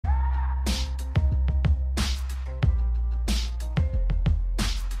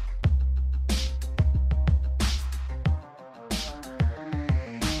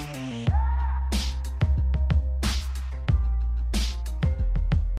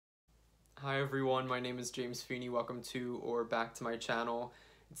everyone, my name is James Feeney. Welcome to or back to my channel.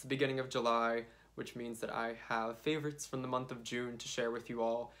 It's the beginning of July, which means that I have favorites from the month of June to share with you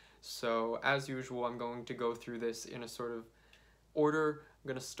all. So as usual, I'm going to go through this in a sort of order. I'm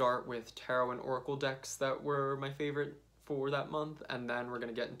going to start with tarot and oracle decks that were my favorite for that month, and then we're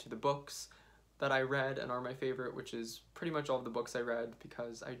going to get into the books that I read and are my favorite, which is pretty much all of the books I read,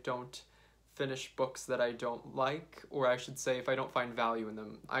 because I don't finish books that I don't like, or I should say if I don't find value in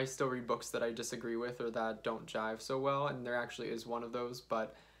them. I still read books that I disagree with or that don't jive so well, and there actually is one of those.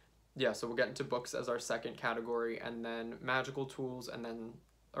 But yeah, so we'll get into books as our second category, and then magical tools, and then,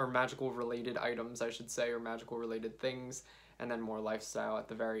 or magical related items I should say, or magical related things, and then more lifestyle at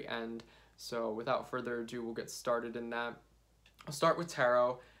the very end. So without further ado, we'll get started in that. I'll start with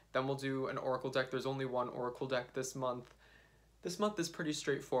tarot, then we'll do an oracle deck. There's only one oracle deck this month. This month is pretty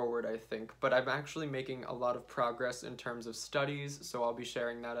straightforward, I think, but I'm actually making a lot of progress in terms of studies, so I'll be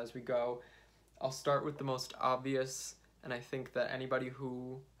sharing that as we go. I'll start with the most obvious, and I think that anybody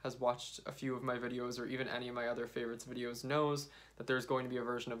who has watched a few of my videos or even any of my other favorites videos knows that there's going to be a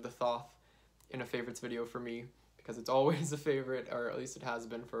version of the Thoth in a favorites video for me, because it's always a favorite, or at least it has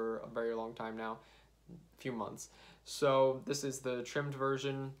been for a very long time now, a few months. So this is the trimmed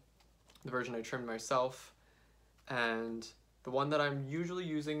version, the version I trimmed myself, and the one that I'm usually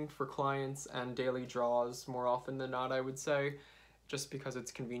using for clients and daily draws more often than not, I would say, just because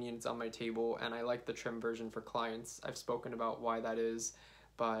it's convenient, it's on my table, and I like the trim version for clients. I've spoken about why that is,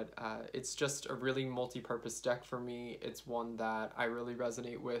 but it's just a really multi-purpose deck for me. It's one that I really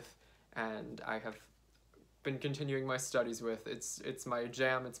resonate with, and I have been continuing my studies with. It's my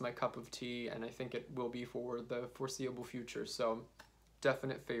jam, it's my cup of tea, and I think it will be for the foreseeable future, so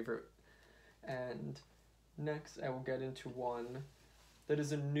definite favorite. And next, I will get into one that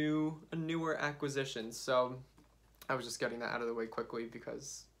is a newer acquisition. So I was just getting that out of the way quickly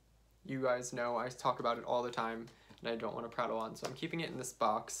because you guys know I talk about it all the time and I don't want to prattle on. So I'm keeping it in this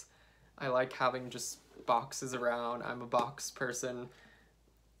box. I like having just boxes around. I'm a box person.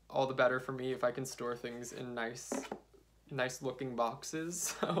 All the better for me if I can store things in nice looking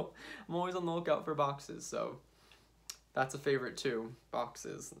boxes. So I'm always on the lookout for boxes. So that's a favorite too,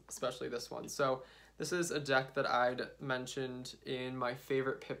 boxes, especially this one. So this is a deck that I'd mentioned in my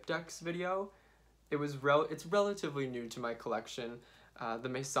favorite Pip decks video. It's relatively new to my collection, the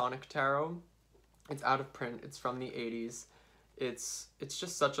Masonic Tarot. It's out of print, it's from the 80s. It's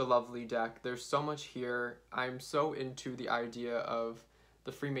just such a lovely deck. There's so much here. I'm so into the idea of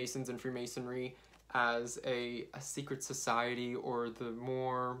the Freemasons and Freemasonry as a secret society, or the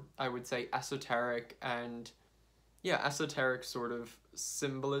more, I would say, esoteric and esoteric sort of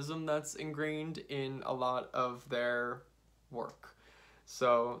symbolism that's ingrained in a lot of their work.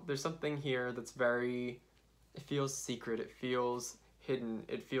 So there's something here that's it feels secret, it feels hidden,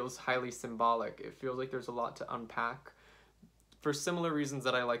 it feels highly symbolic, it feels like there's a lot to unpack. For similar reasons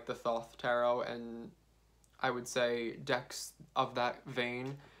that I like the Thoth Tarot, and I would say decks of that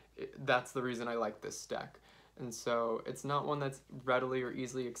vein, that's the reason I like this deck. And so it's not one that's readily or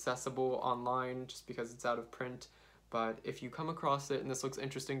easily accessible online just because it's out of print. But if you come across it and this looks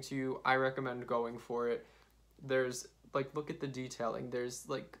interesting to you, I recommend going for it. There's, like, look at the detailing. There's,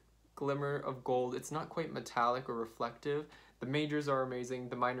 like, glimmer of gold. It's not quite metallic or reflective. The majors are amazing.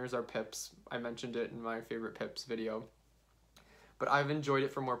 The minors are pips. I mentioned it in my favorite pips video. But I've enjoyed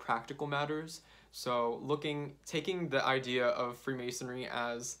it for more practical matters. So taking the idea of Freemasonry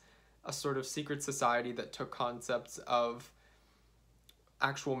as a sort of secret society that took concepts of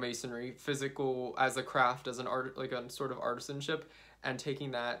actual masonry, physical as a craft, as an art, like a sort of artisanship, and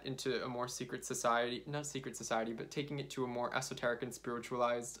taking that into a more secret society, not secret society, but taking it to a more esoteric and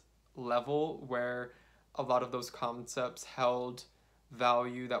spiritualized level where a lot of those concepts held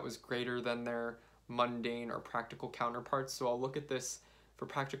value that was greater than their mundane or practical counterparts. So I'll look at this for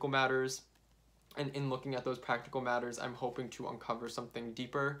practical matters, and in looking at those practical matters, I'm hoping to uncover something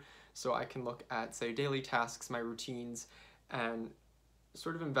deeper, so I can look at, say, daily tasks, my routines, and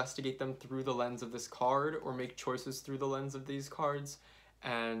sort of investigate them through the lens of this card, or make choices through the lens of these cards,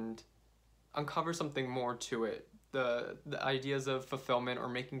 and uncover something more to it. The ideas of fulfillment, or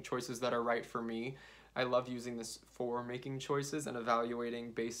making choices that are right for me. I love using this for making choices and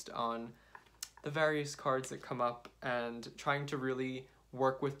evaluating based on the various cards that come up, and trying to really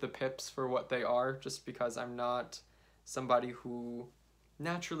work with the pips for what they are, just because I'm not somebody who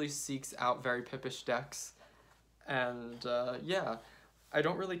naturally seeks out very pippish decks. And yeah, I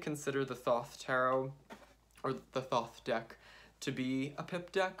don't really consider the Thoth Tarot, or the Thoth deck, to be a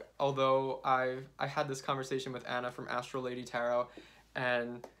pip deck, although I had this conversation with Anna from Astral Lady Tarot,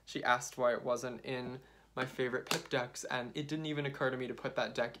 and she asked why it wasn't in my favorite pip decks, and it didn't even occur to me to put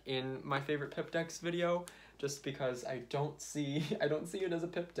that deck in my favorite pip decks video, just because I don't see it as a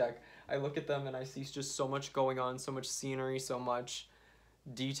pip deck. I look at them and I see just so much going on, so much scenery, so much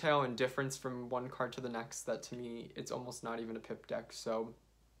detail and difference from one card to the next, that to me it's almost not even a pip deck. So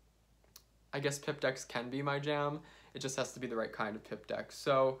I guess pip decks can be my jam, it just has to be the right kind of pip deck.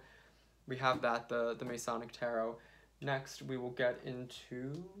 So we have that, the Masonic Tarot. Next we will get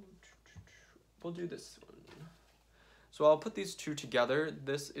into, we'll do this one. So I'll put these two together.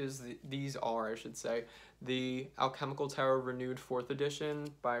 These are, I should say, the Alchemical Tarot Renewed 4th edition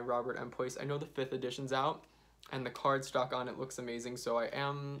by Robert M. Poyce. I know the 5th edition's out, and the cardstock on it looks amazing, so I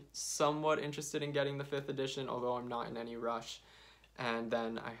am somewhat interested in getting the 5th edition, although I'm not in any rush. And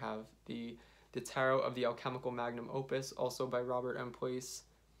then I have the Tarot of the Alchemical Magnum Opus, also by Robert M. Poyce.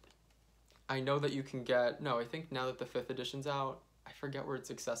 I know that you can get, no, I think now that the 5th edition's out, I forget where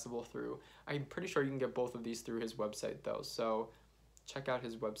it's accessible through. I'm pretty sure you can get both of these through his website though, so check out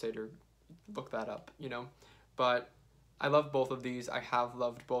his website or look that up, you know. But I love both of these. I have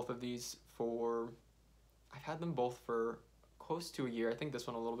loved both of these I've had them both for close to a year. I think this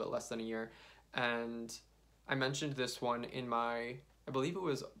one a little bit less than a year. And I mentioned this one in my, I believe it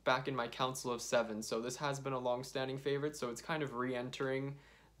was back in my Council of 7, so this has been a long-standing favorite, so it's kind of re-entering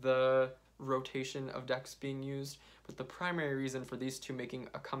the rotation of decks being used. But the primary reason for these two making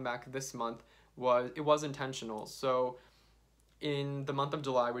a comeback this month was intentional. So in the month of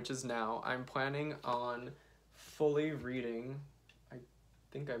July, which is now, I'm planning on fully reading, I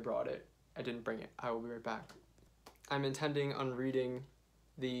think I brought it, I didn't bring it, I will be right back. I'm intending on reading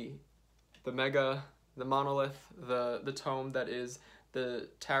the monolith, the tome that is the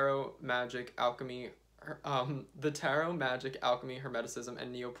Tarot, Magic, Alchemy, the Tarot, Magic, Alchemy, Hermeticism,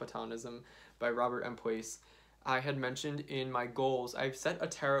 and Neoplatonism by Robert M. Poyce. I had mentioned in my goals, I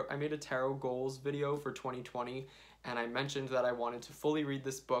made a tarot goals video for 2020, and I mentioned that I wanted to fully read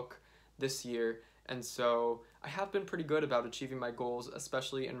this book this year, and so I have been pretty good about achieving my goals,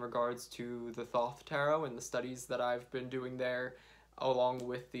 especially in regards to the Thoth Tarot and the studies that I've been doing there, along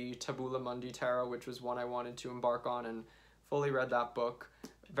with the Tabula Mundi Tarot, which was one I wanted to embark on, and fully read that book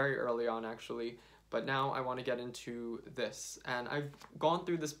very early on actually. But now I want to get into this, and I've gone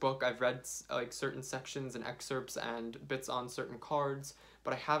through this book. I've read like certain sections and excerpts and bits on certain cards,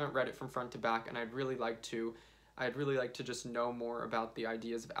 but I haven't read it from front to back, and I'd really like to just know more about the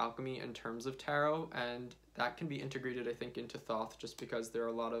ideas of alchemy in terms of tarot, and that can be integrated, I think, into Thoth, just because there are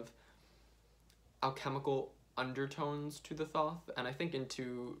a lot of alchemical undertones to the Thoth, and I think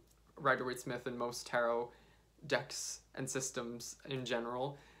into Rider-Waite-Smith and most tarot decks and systems in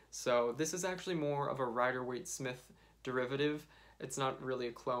general. So this is actually more of a Rider-Waite-Smith derivative. It's not really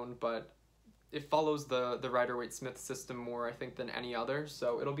a clone, but it follows the Rider-Waite-Smith system more, I think, than any other.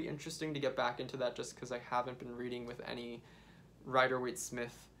 So it'll be interesting to get back into that, just because I haven't been reading with any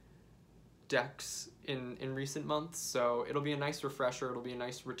Rider-Waite-Smith decks in recent months. So it'll be a nice refresher. It'll be a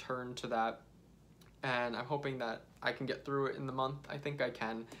nice return to that. And I'm hoping that I can get through it in the month. I think I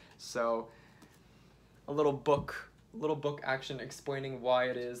can. So a little book action explaining why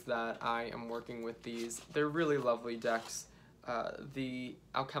it is that I am working with these. They're really lovely decks. The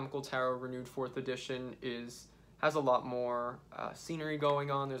Alchemical Tarot Renewed 4th edition has a lot more scenery going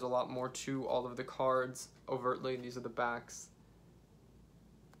on. There's a lot more to all of the cards overtly. These are the backs.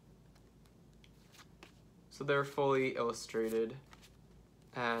 So they're fully illustrated,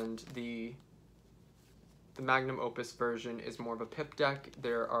 and the Magnum Opus version is more of a pip deck.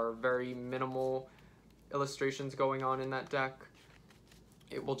 There are very minimal illustrations going on in that deck.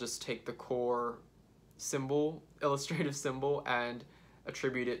 It will just take the core symbol, illustrative symbol, and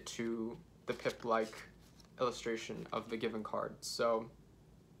attribute it to the pip-like illustration of the given card. So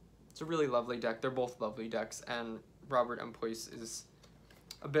it's a really lovely deck. They're both lovely decks, and Robert M. Poyce is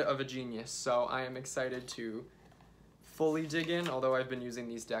a bit of a genius, so I am excited to fully dig in. Although I've been using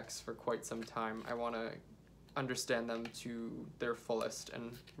these decks for quite some time, I want to understand them to their fullest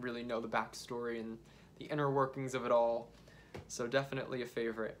and really know the backstory and the inner workings of it all. So definitely a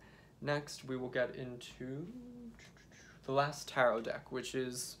favorite. Next, we will get into the last tarot deck, which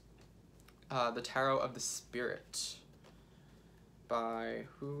is the Tarot of the Spirit by,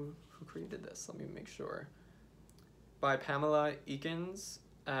 who created this? Let me make sure. By Pamela Eakins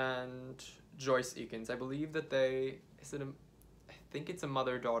and Joyce Eakins. I believe that I think it's a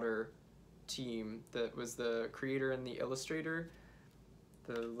mother-daughter team that was the creator and the illustrator.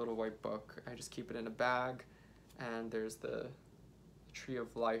 The little white book, I just keep it in a bag, and there's the Tree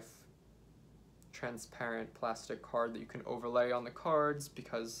of Life transparent plastic card that you can overlay on the cards,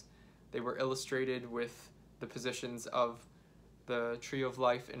 because they were illustrated with the positions of the Tree of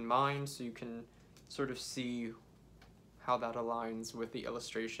Life in mind, so you can sort of see how that aligns with the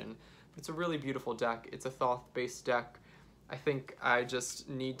illustration. It's a really beautiful deck. It's a Thoth-based deck. I think I just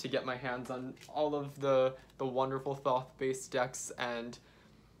need to get my hands on all of the wonderful Thoth-based decks and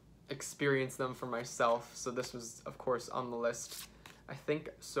experience them for myself. So this was, of course, on the list. I think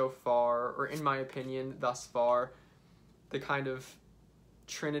so far, or in my opinion, thus far, the kind of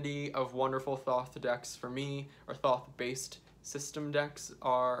trinity of wonderful Thoth decks for me, or Thoth-based system decks,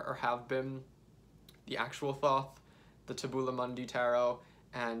 are or have been the actual Thoth, the Tabula Mundi Tarot,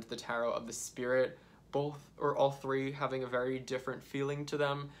 and the Tarot of the Spirit. Both, or all three, having a very different feeling to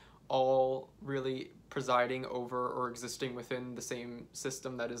them, all really presiding over or existing within the same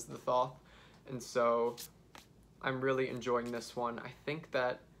system that is the Thoth. And so I'm really enjoying this one. I think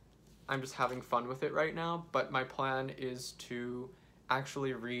that I'm just having fun with it right now, but my plan is to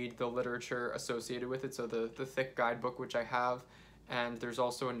actually read the literature associated with it, so the thick guidebook which I have, and there's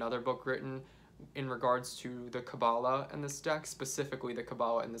also another book written in regards to the Kabbalah in this deck, specifically the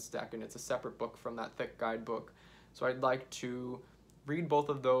Kabbalah in this deck, and it's a separate book from that thick guidebook. So I'd like to read both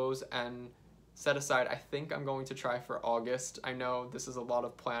of those and set aside, I think I'm going to try for August. I know this is a lot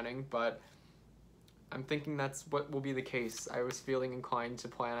of planning, but I'm thinking that's what will be the case. I was feeling inclined to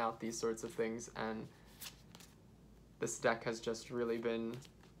plan out these sorts of things, and this deck has just really been,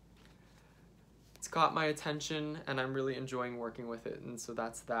 it's caught my attention, and I'm really enjoying working with it, and so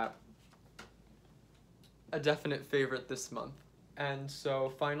that's that. A definite favorite this month. And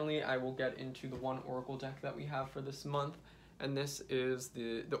so finally I will get into the one oracle deck that we have for this month, and this is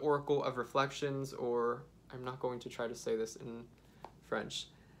the Oracle of Reflections, or I'm not going to try to say this in French,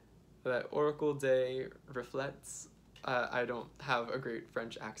 the Oracle des Reflets. I don't have a great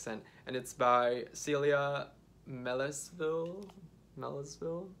French accent, and it's by Celia Melesville.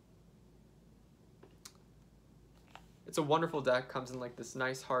 It's a wonderful deck, comes in like this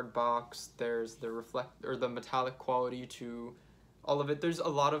nice hard box. There's the metallic quality to all of it. There's a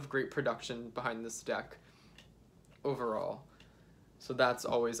lot of great production behind this deck overall. So that's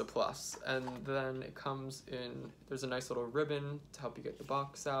always a plus. And then it comes in, there's a nice little ribbon to help you get the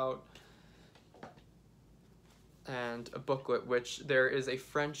box out. And a booklet, which there is a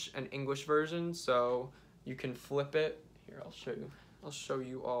French and English version, so you can flip it. Here, I'll show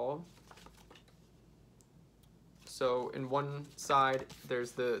you all. So in one side,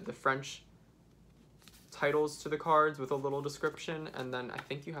 there's the French titles to the cards with a little description, and then I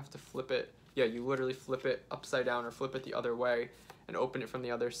think you have to flip it. Yeah, you literally flip it upside down or flip it the other way and open it from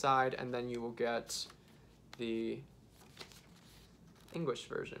the other side, and then you will get the English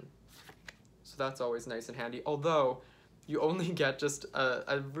version. So that's always nice and handy, although you only get just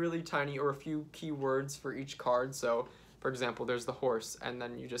a really tiny or a few keywords for each card. So for example, there's the horse, and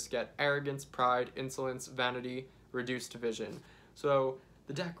then you just get arrogance, pride, insolence, vanity, reduced vision. So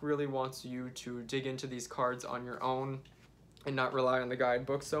the deck really wants you to dig into these cards on your own and not rely on the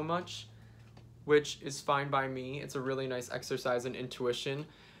guidebook so much, which is fine by me. It's a really nice exercise in intuition.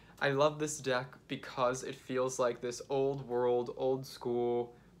 I love this deck because it feels like this old world, old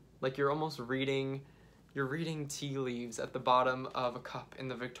school, like you're almost reading tea leaves at the bottom of a cup in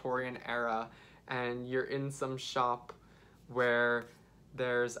the Victorian era, and you're in some shop where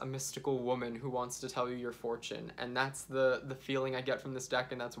there's a mystical woman who wants to tell you your fortune, and that's the feeling I get from this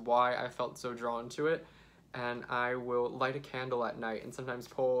deck, and that's why I felt so drawn to it. And I will light a candle at night and sometimes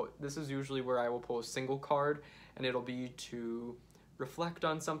pull, this is usually where I will pull a single card, and it'll be to reflect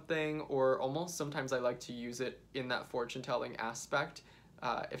on something, or almost sometimes I like to use it in that fortune-telling aspect.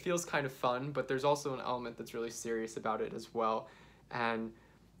 It feels kind of fun, but there's also an element that's really serious about it as well. And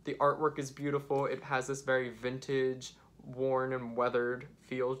the artwork is beautiful. It has this very vintage, worn and weathered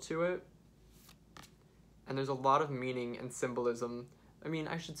feel to it, and there's a lot of meaning and symbolism. I mean,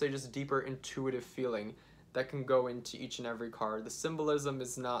 I should say just deeper intuitive feeling that can go into each and every card. The symbolism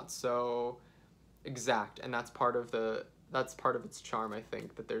is not so exact, and that's part of its charm. I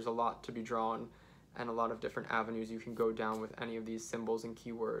think that there's a lot to be drawn and a lot of different avenues you can go down with any of these symbols and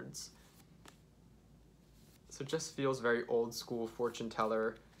keywords. So it just feels very old school fortune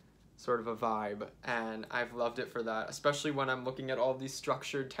teller sort of a vibe, and I've loved it for that, especially when I'm looking at all these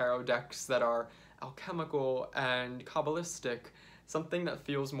structured tarot decks that are alchemical and Kabbalistic, something that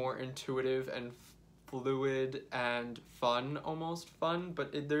feels more intuitive and fluid and fun, almost fun,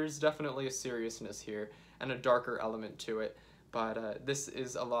 but there's definitely a seriousness here and a darker element to it, but this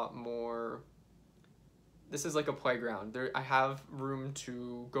is a lot more, this is like a playground. I have room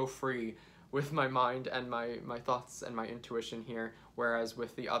to go free with my mind and my thoughts and my intuition here, whereas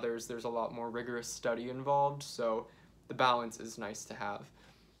with the others there's a lot more rigorous study involved, so the balance is nice to have.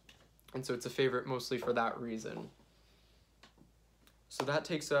 And so it's a favorite mostly for that reason. So that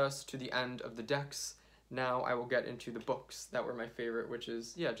takes us to the end of the decks. Now I will get into the books that were my favorite, which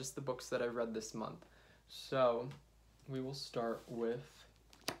is, yeah, just the books that I've read this month. So we will start with,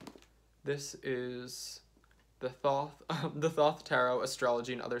 this is the Thoth Tarot,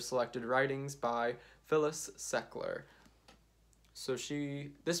 Astrology and Other Selected Writings by Phyllis Seckler. So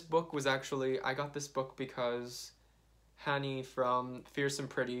this book was actually, I got this book because Hanny from Fierce and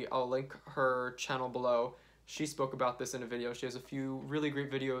Pretty, I'll link her channel below, she spoke about this in a video. She has a few really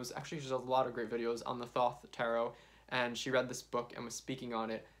great videos, actually she has a lot of great videos on the Thoth Tarot, and she read this book and was speaking on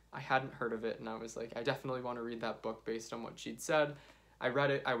it. I hadn't heard of it, and I was like, I definitely want to read that book based on what she'd said. I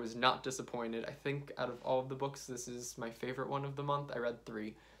read it, I was not disappointed. I think out of all of the books, this is my favorite one of the month. I read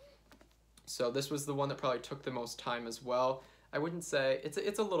 3. So this was the one that probably took the most time as well. I wouldn't say, it's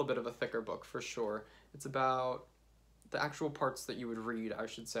a little bit of a thicker book for sure. It's about the actual parts that you would read, I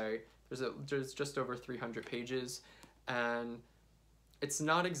should say. There's just over 300 pages, and it's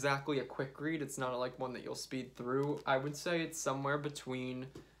not exactly a quick read. It's not like one that you'll speed through. I would say it's somewhere between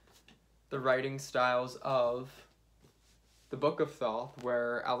the writing styles of the Book of Thoth,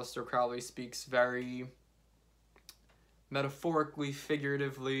 where Aleister Crowley speaks very metaphorically,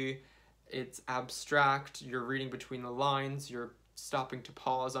 figuratively. It's abstract, you're reading between the lines, you're stopping to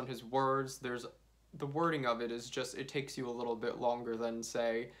pause on his words. The wording of it is just, it takes you a little bit longer than,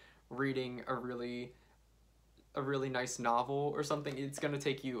 say, reading a really nice novel or something. It's going to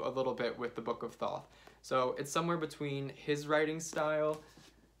take you a little bit with the Book of Thoth. So it's somewhere between his writing style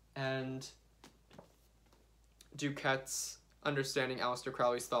and Duquette's understanding Aleister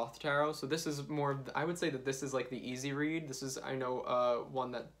Crowley's Thoth Tarot. So this is more, I would say that this is like the easy read. This is, I know,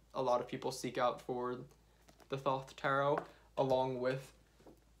 one that a lot of people seek out for the Thoth Tarot, along with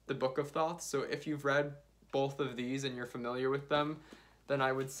the Book of Thoth. So if you've read both of these and you're familiar with them, then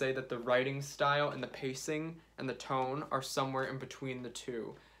I would say that the writing style and the pacing and the tone are somewhere in between the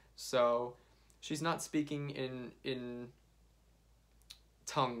two. So she's not speaking in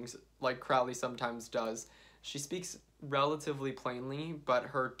tongues like Crowley sometimes does. She speaks relatively plainly, but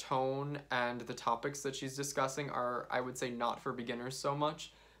her tone and the topics that she's discussing are, I would say, not for beginners so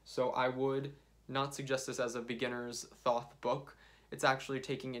much. So I would not suggest this as a beginner's Thoth book. It's actually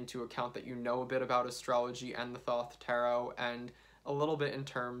taking into account that you know a bit about astrology and the Thoth Tarot, and a little bit in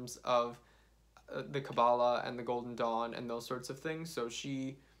terms of the Kabbalah and the Golden Dawn and those sorts of things. So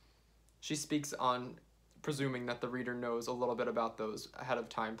she speaks on presuming that the reader knows a little bit about those ahead of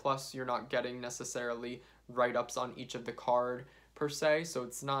time. Plus, you're not getting necessarily write-ups on each of the card per se, so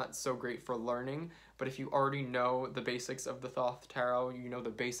it's not so great for learning. But if you already know the basics of the Thoth Tarot, you know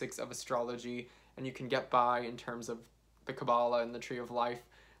the basics of astrology, and you can get by in terms of the Kabbalah and the Tree of Life,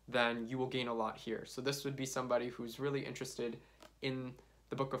 then you will gain a lot here. So this would be somebody who's really interested in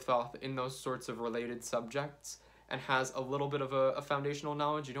the Book of Thoth, in those sorts of related subjects, and has a little bit of a foundational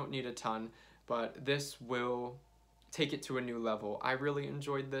knowledge. You don't need a ton, but this will take it to a new level. I really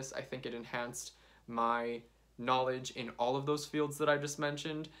enjoyed this. I think it enhanced my knowledge in all of those fields that I just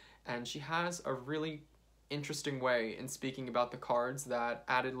mentioned, and she has a really interesting way in speaking about the cards that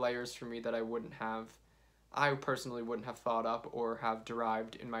added layers for me that I personally wouldn't have thought up or have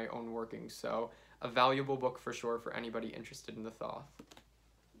derived in my own working. So a valuable book for sure for anybody interested in the Thoth.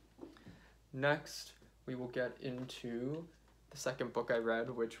 Next, we will get into the second book I read,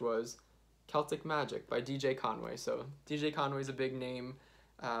 which was Celtic Magic by DJ Conway. So DJ Conway's a big name.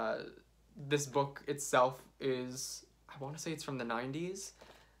 This book itself is, I want to say it's from the 90s.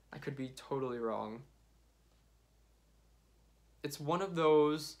 I could be totally wrong. It's one of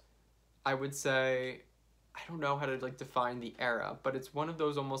those, I would say, I don't know how to like define the era, but it's one of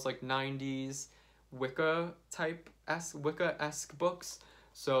those almost like 90s Wicca-esque books.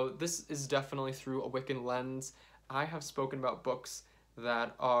 So this is definitely through a Wiccan lens. I have spoken about books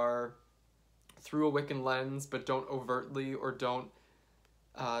that are through a Wiccan lens, but don't overtly, or don't,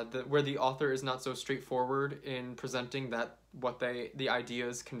 where the author is not so straightforward in presenting that what the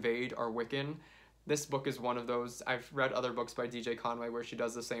ideas conveyed are Wiccan. This book is one of those. I've read other books by DJ Conway where she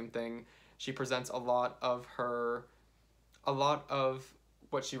does the same thing. She presents a lot of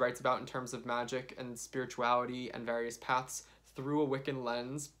what she writes about in terms of magic and spirituality and various paths through a Wiccan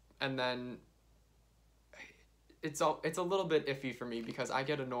lens, and then it's a little bit iffy for me because I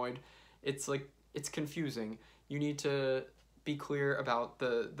get annoyed. It's confusing. You need to be clear about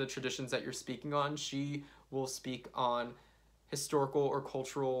the traditions that you're speaking on. She will speak on historical or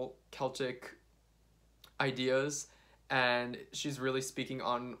cultural Celtic ideas, and she's really speaking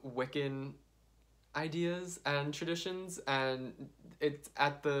on Wiccan ideas and traditions, and it's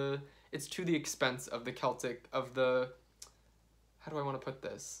to the expense of the Celtic, of the, how do I want to put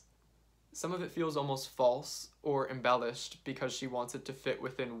this? some of it feels almost false or embellished because she wants it to fit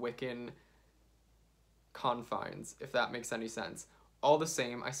within Wiccan confines, if that makes any sense. All the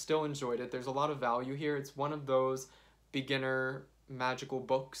same, I still enjoyed it. There's a lot of value here. It's one of those beginner magical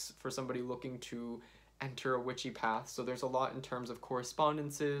books for somebody looking to enter a witchy path. So there's a lot in terms of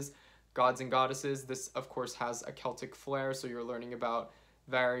correspondences, gods and goddesses. This, of course, has a Celtic flair, so you're learning about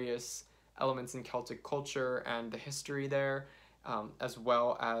various elements in Celtic culture and the history there, as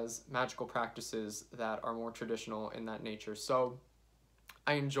well as magical practices that are more traditional in that nature. So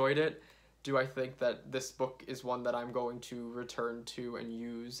I enjoyed it. Do I think that this book is one that I'm going to return to and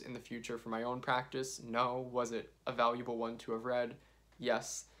use in the future for my own practice? No. Was it a valuable one to have read?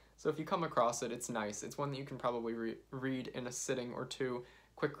 Yes. So if you come across it, it's nice. It's one that you can probably read in a sitting or two,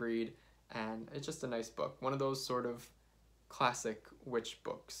 quick read, and it's just a nice book. One of those sort of classic witch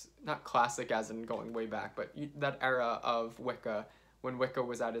books. Not classic as in going way back, but that era of Wicca, when Wicca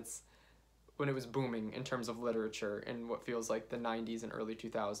was at its, when it was booming in terms of literature in what feels like the 90s and early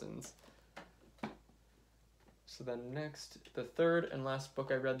 2000s. So then next, the third and last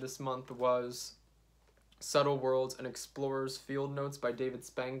book I read this month was Subtle Worlds and Explorers Field Notes by David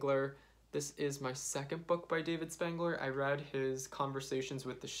Spangler. This is my second book by David Spangler. I read his Conversations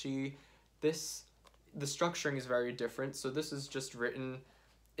with the She. The structuring is very different, so this is just written,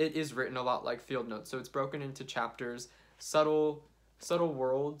 it is written a lot like Field Notes, so it's broken into chapters. Subtle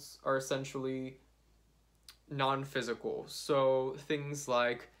worlds are essentially non-physical, so things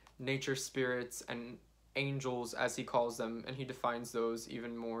like nature spirits and angels, as he calls them, and he defines those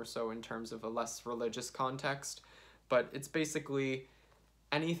even more so in terms of a less religious context, but it's basically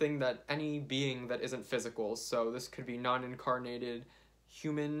any being that isn't physical. So this could be non-incarnated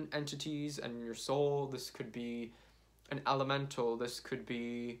human entities and your soul, this could be an elemental, this could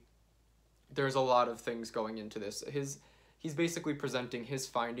be, there's a lot of things going into this. He's basically presenting his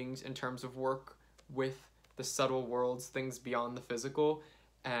findings in terms of work with the subtle worlds, things beyond the physical,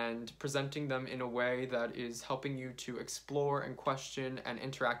 and presenting them in a way that is helping you to explore and question and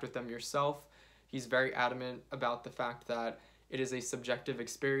interact with them yourself. He's very adamant about the fact that it is a subjective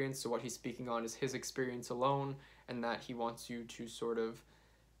experience, so what he's speaking on is his experience alone, and that he wants you to sort of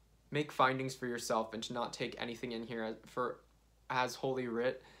make findings for yourself and to not take anything in here as holy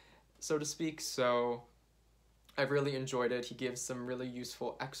writ, so to speak. So I've really enjoyed it. He gives some really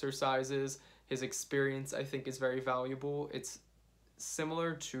useful exercises. His experience, I think, is very valuable. It's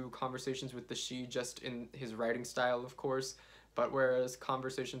similar to Conversations with the She, just in his writing style, of course, but whereas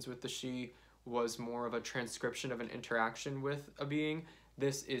Conversations with the She was more of a transcription of an interaction with a being,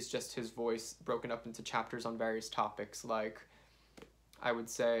 this is just his voice broken up into chapters on various topics, like, I would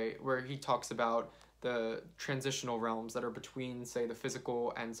say, where he talks about the transitional realms that are between, say, the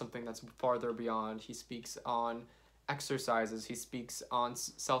physical and something that's farther beyond. He speaks on exercises, he speaks on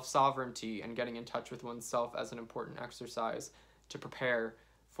self-sovereignty and getting in touch with oneself as an important exercise to prepare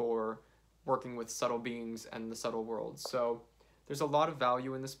for working with subtle beings and the subtle world. So there's a lot of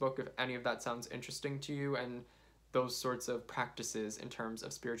value in this book if any of that sounds interesting to you and those sorts of practices in terms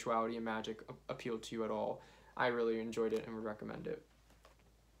of spirituality and magic appeal to you at all. I really enjoyed it and would recommend it.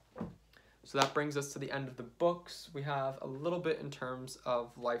 So that brings us to the end of the books. We have a little bit in terms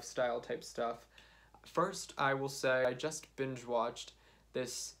of lifestyle type stuff. First, I will say I just binge watched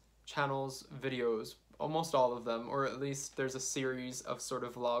this channel's videos, almost all of them, or at least there's a series of sort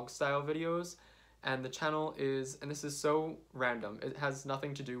of vlog style videos, and the channel is, and this is so random, it has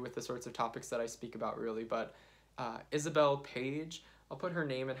nothing to do with the sorts of topics that I speak about really, but Isabel Page, I'll put her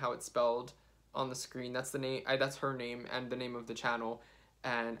name and how it's spelled on the screen. That's the name, that's her name and the name of the channel,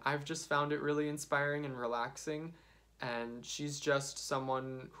 and I've just found it really inspiring and relaxing, and she's just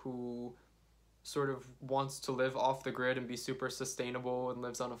someone who sort of wants to live off the grid and be super sustainable and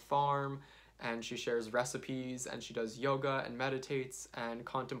lives on a farm, and she shares recipes and she does yoga and meditates and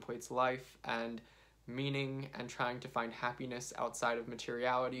contemplates life and meaning and trying to find happiness outside of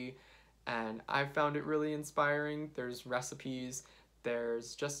materiality, and I found it really inspiring. There's recipes,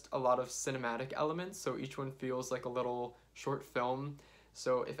 there's just a lot of cinematic elements, so each one feels like a little short film.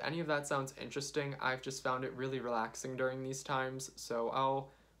 So if any of that sounds interesting, I've just found it really relaxing during these times, so I'll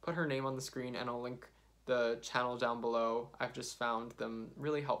put her name on the screen and I'll link the channel down below. I've just found them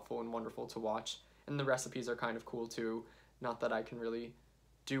really helpful and wonderful to watch, and the recipes are kind of cool too. Not that I can really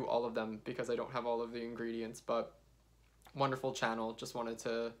do all of them because I don't have all of the ingredients, but wonderful channel. Just wanted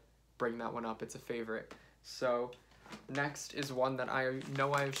to bring that one up. It's a favorite. So next is one that I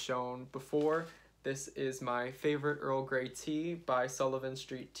know I've shown before. This is my favorite Earl Grey tea by Sullivan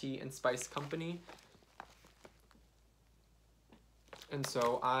Street Tea and Spice Company. And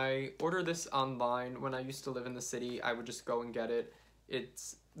so I order this online. When I used to live in the city, I would just go and get it.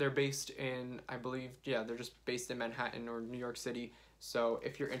 It's they're based in, I believe, yeah, they're just based in Manhattan or New York City. So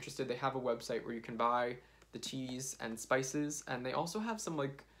if you're interested, they have a website where you can buy the teas and spices, and they also have some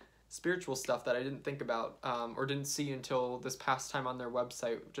like spiritual stuff that I didn't think about or didn't see until this past time on their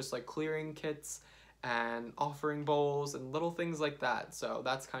website, just like clearing kits and offering bowls and little things like that. So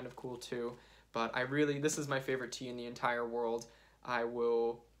that's kind of cool too. But this is my favorite tea in the entire world. I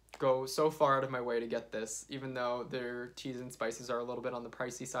will go so far out of my way to get this, even though their teas and spices are a little bit on the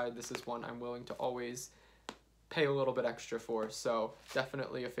pricey side. This is one I'm willing to always pay a little bit extra for. So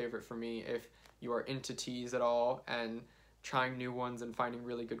definitely a favorite for me if you are into teas at all and trying new ones and finding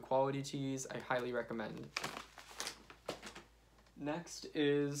really good quality teas. I highly recommend. Next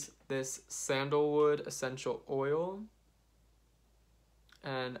is this sandalwood essential oil,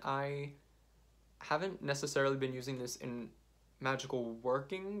 and I haven't necessarily been using this in magical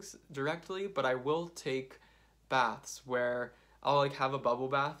workings directly, but I will take baths where I'll like have a bubble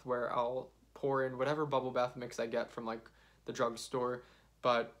bath where I'll pour in whatever bubble bath mix I get from like the drugstore,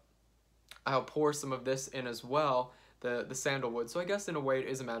 but I'll pour some of this in as well, the sandalwood. So I guess in a way it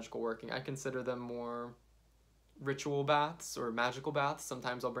is a magical working. I consider them more ritual baths or magical baths.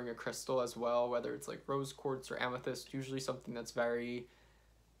 Sometimes I'll bring a crystal as well, whether it's like rose quartz or amethyst, usually something that's very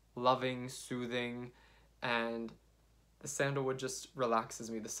loving, soothing, and the sandalwood just relaxes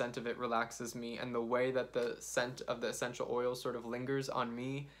me. The scent of it relaxes me, and the way that the scent of the essential oil sort of lingers on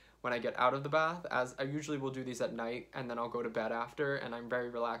me when I get out of the bath, as I usually will do these at night, and then I'll go to bed after, and I'm very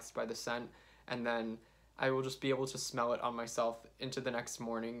relaxed by the scent, and then I will just be able to smell it on myself into the next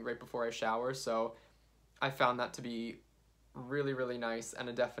morning right before I shower. So I found that to be really, really nice and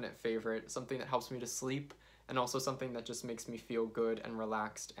a definite favorite, something that helps me to sleep, and also something that just makes me feel good and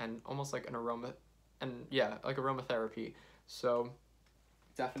relaxed, and almost like an aroma, and yeah, like aromatherapy. So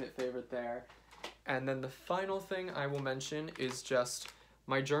definite favorite there. And then the final thing I will mention is just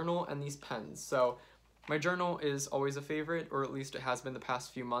my journal and these pens. So my journal is always a favorite, or at least it has been the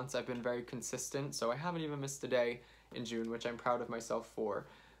past few months. I've been very consistent, so I haven't even missed a day in June, which I'm proud of myself for.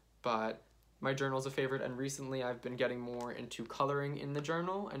 But my journal's a favorite, and recently I've been getting more into coloring in the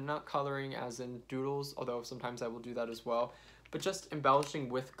journal, and not coloring as in doodles, although sometimes I will do that as well, but just embellishing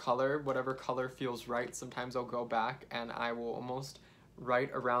with color, whatever color feels right. Sometimes I'll go back and I will almost write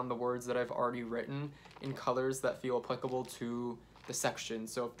around the words that I've already written in colors that feel applicable to the section.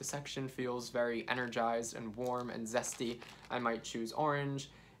 So if the section feels very energized and warm and zesty, I might choose orange.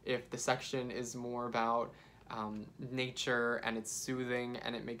 If the section is more about nature and it's soothing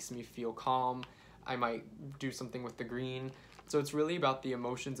and it makes me feel calm, I might do something with the green. So it's really about the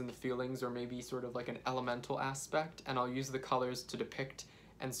emotions and the feelings, or maybe sort of like an elemental aspect, and I'll use the colors to depict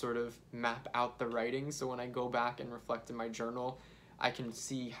and sort of map out the writing. So when I go back and reflect in my journal, I can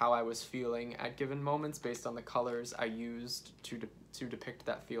see how I was feeling at given moments based on the colors I used to depict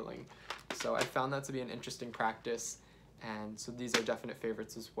that feeling. So I found that to be an interesting practice, and so these are definite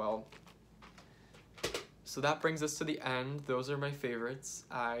favorites as well. So that brings us to the end. Those are my favorites.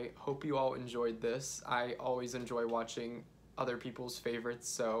 I hope you all enjoyed this. I always enjoy watching other people's favorites,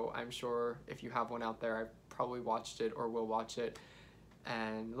 so I'm sure if you have one out there, I've probably watched it or will watch it.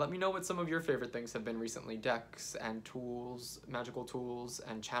 And let me know what some of your favorite things have been recently. Decks and tools, magical tools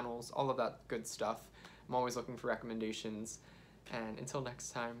and channels, all of that good stuff. I'm always looking for recommendations. And until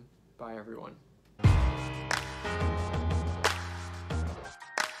next time, bye everyone.